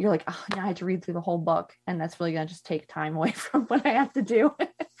you're like, oh, now I have to read through the whole book. And that's really going to just take time away from what I have to do.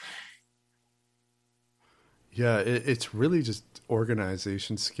 Yeah, it's really just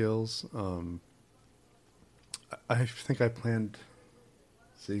organization skills. I think I planned,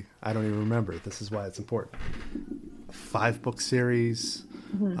 see, I don't even remember. This is why it's important. A 5-book series.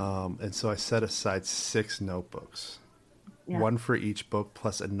 Mm-hmm. And so I set aside 6 notebooks. Yeah. One for each book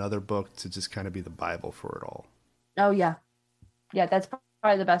plus another book to just kind of be the Bible for it all. Oh, yeah. Yeah, that's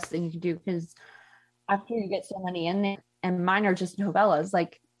probably the best thing you can do because after you get so many in there, and mine are just novellas,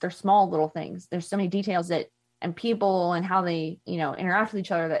 like they're small little things. There's so many details that, and people and how they, interact with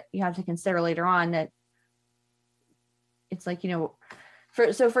each other that you have to consider later on that it's like,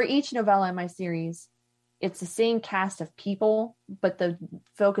 for each novella in my series, it's the same cast of people, but the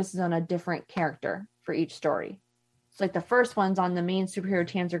focus is on a different character for each story. It's like the first one's on the main superhero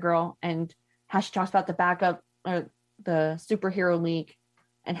Tanzer girl and how she talks about the backup or the superhero league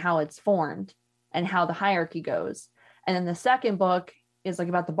and how it's formed and how the hierarchy goes. And then the second book is like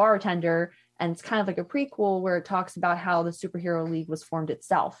about the bartender, and it's kind of like a prequel where it talks about how the superhero league was formed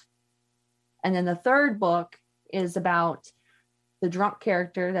itself. And then the third book is about the drunk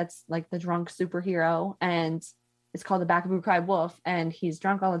character that's like the drunk superhero, and it's called The Bacaboo Cried Wolf, and he's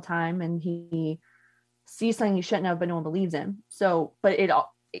drunk all the time and he sees something he shouldn't have, but no one believes him. So, but it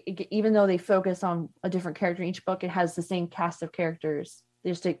even though they focus on a different character in each book, it has the same cast of characters. They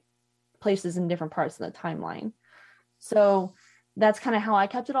just take places in different parts of the timeline. So that's kind of how I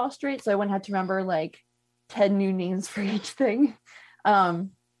kept it all straight. So I wouldn't have to remember like 10 new names for each thing.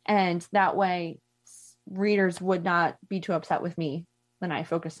 And that way readers would not be too upset with me when I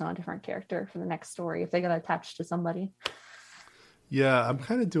focused on a different character for the next story if they got attached to somebody. Yeah, I'm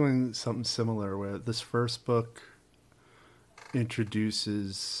kind of doing something similar where this first book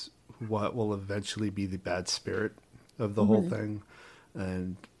introduces what will eventually be the bad spirit of the whole thing.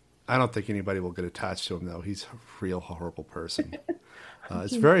 And I don't think anybody will get attached to him, though. He's a real horrible person.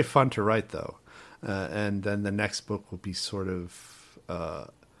 It's very fun to write, though. And then the next book will be sort of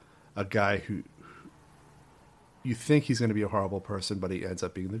a guy who you think he's going to be a horrible person, but he ends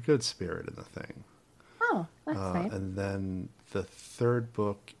up being the good spirit in the thing. Oh, that's nice. And then the third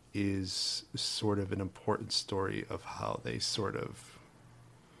book is sort of an important story of how they sort of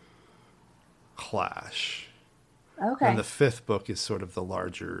clash. Okay. And the fifth book is sort of the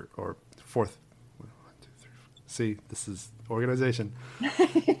larger, or fourth. 1, 2, 3, 4. See, this is organization.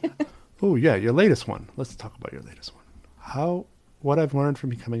 Oh, yeah, your latest one. Let's talk about your latest one. What I've learned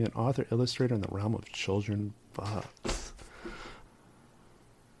from becoming an author illustrator in the realm of children books.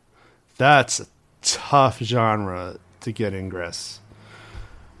 That's a tough genre to get ingress.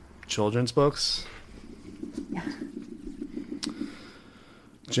 Children's books. Yeah.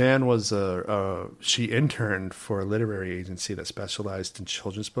 Jan was she interned for a literary agency that specialized in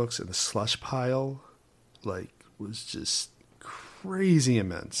children's books, and the slush pile was just crazy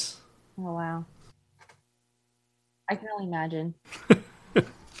immense. Oh, wow. I can only imagine.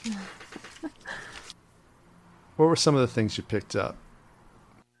 What were some of the things you picked up?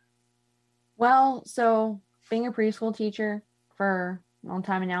 Well, so being a preschool teacher for a long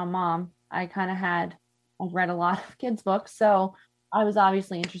time and now mom, I read a lot of kids' books. So I was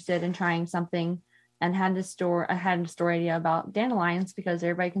obviously interested in trying something and had a story idea about dandelions because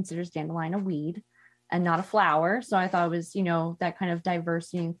everybody considers dandelion a weed and not a flower. So I thought it was, that kind of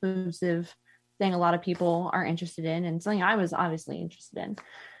diversity, inclusive thing a lot of people are interested in and something I was obviously interested in.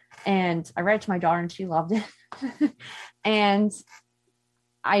 And I read it to my daughter and she loved it. And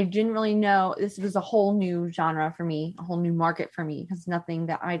I didn't really know this was a whole new genre for me, a whole new market for me, because nothing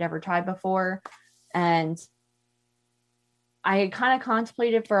that I'd ever tried before. And I had kind of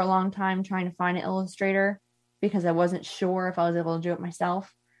contemplated for a long time trying to find an illustrator because I wasn't sure if I was able to do it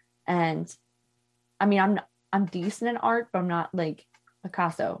myself. And I mean, I'm decent in art, but I'm not like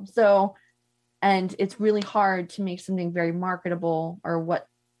Picasso. So, and it's really hard to make something very marketable or what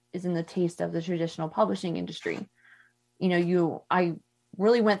is in the taste of the traditional publishing industry. I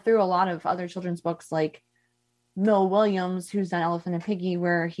really went through a lot of other children's books like Mill Williams, who's done Elephant and Piggy,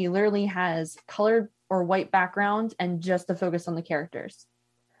 where he literally has colored or white background and just the focus on the characters.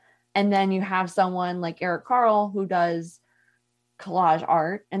 And then you have someone like Eric Carle who does collage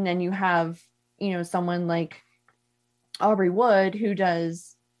art. And then you have, someone like Aubrey Wood who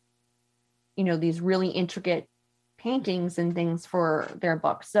does, these really intricate paintings and things for their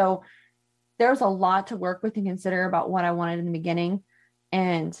books. So there's a lot to work with and consider about what I wanted in the beginning.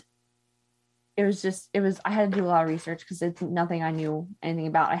 And I had to do a lot of research because it's nothing I knew anything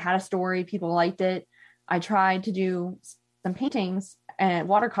about. I had a story, people liked it. I tried to do some paintings and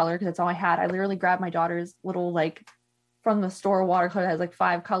watercolor because that's all I had. I literally grabbed my daughter's little, from the store watercolor that has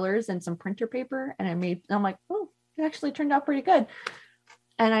 5 colors and some printer paper. And I'm like, oh, it actually turned out pretty good.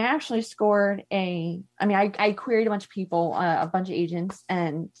 And I actually scored I queried a bunch of people, a bunch of agents,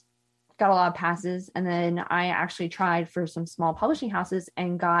 and got a lot of passes. And then I actually tried for some small publishing houses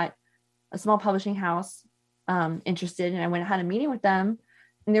and got a small publishing house interested. And I went and had a meeting with them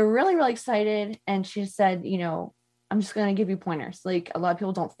and they were really, really excited. And she said, I'm just going to give you pointers. A lot of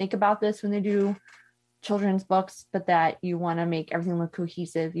people don't think about this when they do children's books, but that you want to make everything look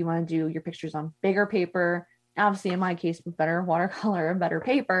cohesive. You want to do your pictures on bigger paper. Obviously, in my case, with better watercolor and better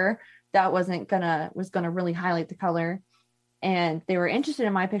paper, that was gonna really highlight the color. And they were interested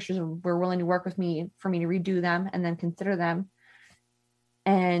in my pictures and were willing to work with me for me to redo them and then consider them.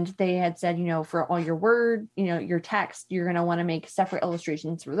 And they had said, for all your word, your text, you're going to want to make separate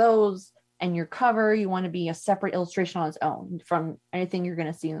illustrations for those. And your cover, you want to be a separate illustration on its own from anything you're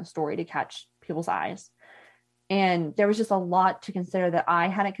going to see in the story to catch people's eyes. And there was just a lot to consider that I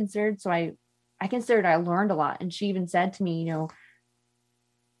hadn't considered. So I considered I learned a lot. And she even said to me,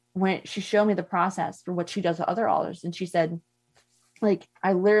 when she showed me the process for what she does with other authors, and she said, like,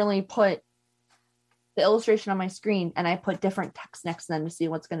 I literally put the illustration on my screen and I put different text next to them to see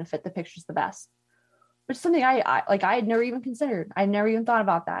what's going to fit the pictures the best, which is something I had never even considered. I never even thought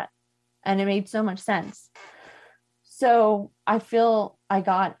about that. And it made so much sense. So I feel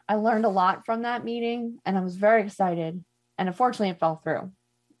I learned a lot from that meeting, and I was very excited. And unfortunately it fell through.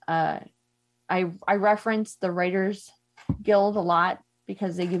 I referenced the Writers Guild a lot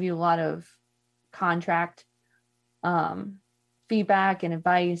because they give you a lot of contract feedback and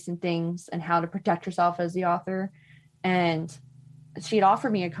advice and things and how to protect yourself as the author. And she'd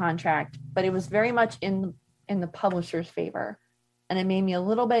offered me a contract, but it was very much in the publisher's favor. And it made me a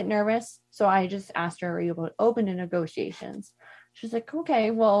little bit nervous. So I just asked her, are you open to negotiations? She's like,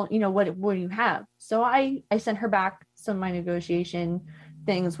 okay, well, what do you have? So I sent her back some of my negotiation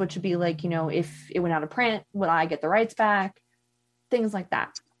things, which would be like, if it went out of print, would I get the rights back? Things like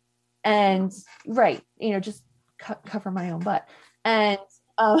that. And right, just cover my own butt. And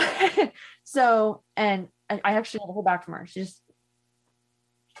so, and I actually never heard back from her. She just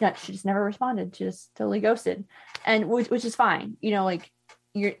never responded. She just totally ghosted, and which is fine. Like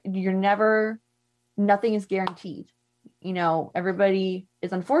you're never, nothing is guaranteed. Everybody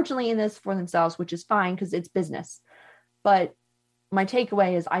is unfortunately in this for themselves, which is fine because it's business. But my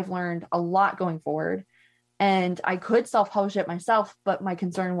takeaway is I've learned a lot going forward, and I could self-publish it myself. But my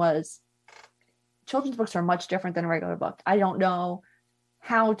concern was children's books are much different than a regular book. I don't know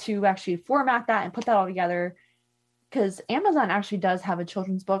how to actually format that and put that all together, because Amazon actually does have a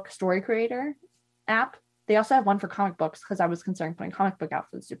children's book story creator app. They also have one for comic books, because I was considering putting a comic book out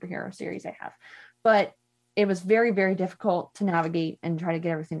for the superhero series I have. But it was very, very difficult to navigate and try to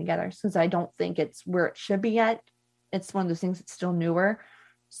get everything together, since I don't think it's where it should be yet. It's one of those things that's still newer.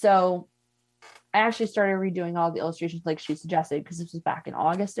 So I actually started redoing all the illustrations like she suggested, because this was back in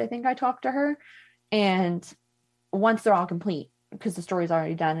August, I think I talked to her. And once they're all complete, because the story's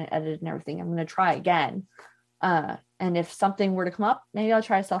already done and edited and everything, I'm going to try again. And if something were to come up, maybe I'll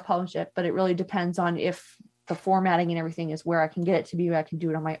try to self-publish it. But it really depends on if the formatting and everything is where I can get it to be, where I can do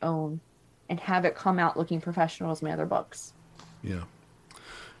it on my own and have it come out looking professional as my other books.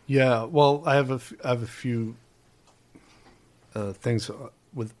 Yeah. Well, I have a few things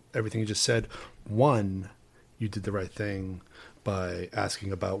with everything you just said. One, you did the right thing by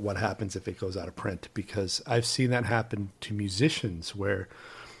asking about what happens if it goes out of print, because I've seen that happen to musicians where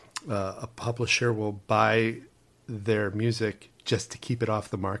a publisher will buy their music just to keep it off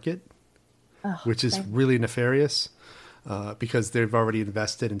the market, which is really nefarious because they've already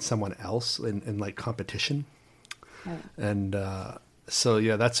invested in someone else in like competition. Right. And so,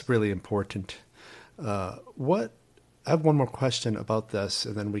 yeah, that's really important. I have one more question about this,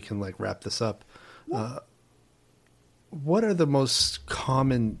 and then we can like wrap this up. What are the most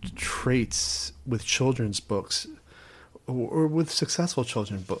common traits with children's books or with successful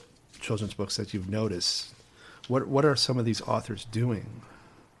children's books that you've noticed? What are some of these authors doing?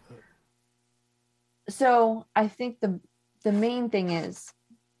 So I think the main thing is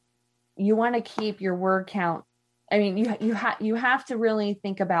you want to keep your word count. I mean, you have to really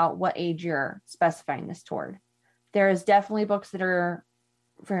think about what age you're specifying this toward. There is definitely books that are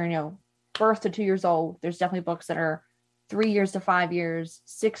for, birth to 2 years old. There's definitely books that are 3 years to 5 years,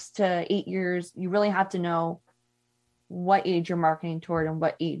 6 to 8 years. You really have to know what age you're marketing toward and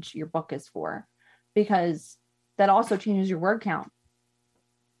what age your book is for, because that also changes your word count.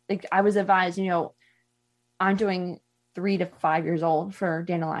 Like I was advised, I'm doing 3 to 5 years old for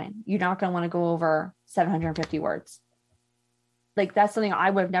Dandelion. You're not going to want to go over 750 words. Like that's something I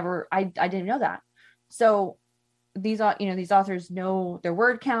would have never, I didn't know that. So these authors know their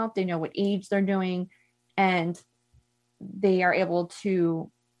word count, they know what age they're doing, and they are able to,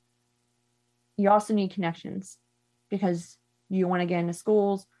 you also need connections, because you want to get into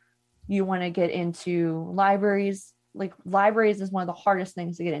schools, you want to get into libraries. Like libraries is one of the hardest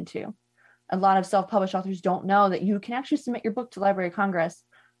things to get into. A lot of self-published authors don't know that you can actually submit your book to Library of Congress,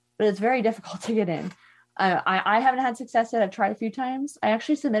 but it's very difficult to get in. I haven't had success yet. I've tried a few times. I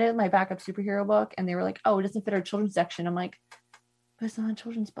actually submitted my backup superhero book and they were like, oh, it doesn't fit our children's section. I'm like, but it's not a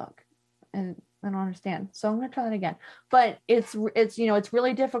children's book. And I don't understand. So I'm going to try that again. But it's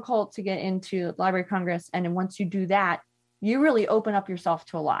really difficult to get into Library of Congress. And then once you do that, you really open up yourself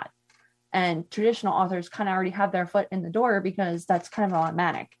to a lot. And traditional authors kind of already have their foot in the door because that's kind of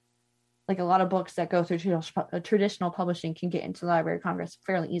automatic. Like a lot of books that go through traditional publishing can get into the Library of Congress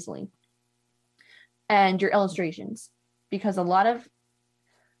fairly easily. And your illustrations, because a lot of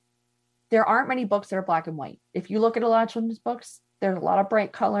there aren't many books that are black and white. If you look at a lot of children's books, there's a lot of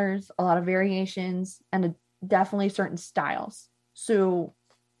bright colors, a lot of variations, and definitely certain styles. So,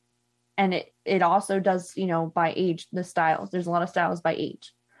 and it also does, by age, the styles. There's a lot of styles by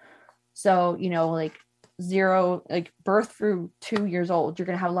age. So, like birth through 2 years old, you're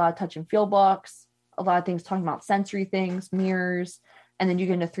going to have a lot of touch and feel books, a lot of things talking about sensory things, mirrors. And then you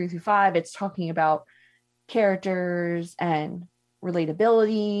get into 3 through 5, it's talking about characters and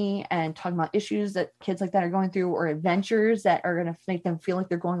relatability and talking about issues that kids like that are going through, or adventures that are going to make them feel like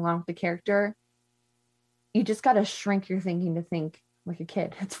they're going along with the character. You just got to shrink your thinking to think like a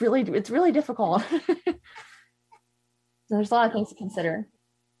kid. It's really difficult. So there's a lot of things to consider.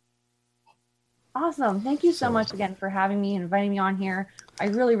 Awesome. Thank you so much again for having me and inviting me on here. I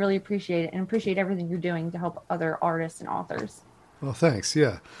really, really appreciate it, and appreciate everything you're doing to help other artists and authors. Well, thanks.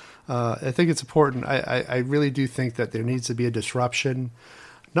 Yeah. I think it's important. I really do think that there needs to be a disruption,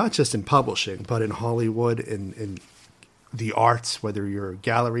 not just in publishing, but in Hollywood, in the arts, whether you're a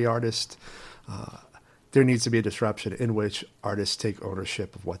gallery artist. There needs to be a disruption in which artists take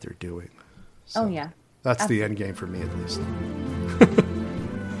ownership of what they're doing. So yeah. That's Absolutely. the end game for me, at least.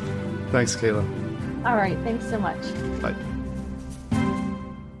 Thanks, Kayla. All right. Thanks so much. Bye.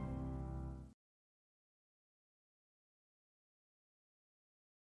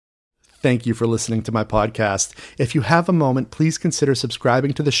 Thank you for listening to my podcast. If you have a moment, please consider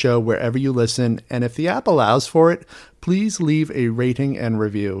subscribing to the show wherever you listen. And if the app allows for it, please leave a rating and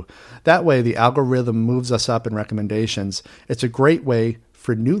review. That way, the algorithm moves us up in recommendations. It's a great way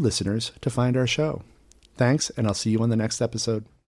for new listeners to find our show. Thanks, and I'll see you on the next episode.